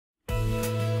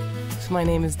My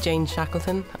name is Jane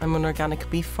Shackleton. I'm an organic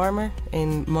beef farmer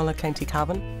in Mulla, County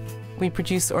Cavan. We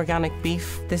produce organic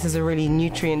beef. This is a really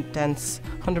nutrient-dense,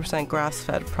 100%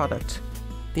 grass-fed product.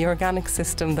 The organic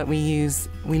system that we use,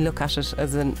 we look at it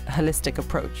as a holistic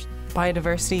approach.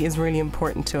 Biodiversity is really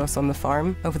important to us on the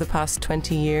farm. Over the past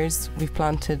 20 years, we've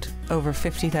planted over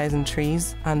 50,000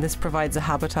 trees, and this provides a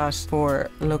habitat for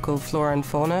local flora and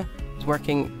fauna,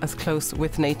 working as close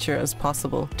with nature as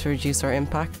possible to reduce our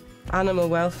impact. Animal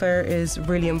welfare is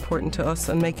really important to us,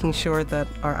 and making sure that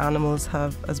our animals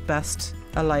have as best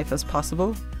a life as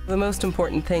possible. The most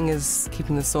important thing is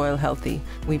keeping the soil healthy.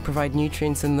 We provide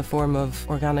nutrients in the form of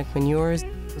organic manures,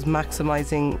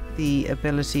 maximising the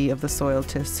ability of the soil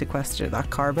to sequester that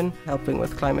carbon, helping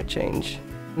with climate change.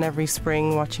 And every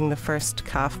spring, watching the first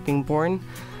calf being born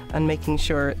and making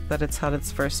sure that it's had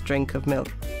its first drink of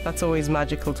milk. That's always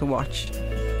magical to watch.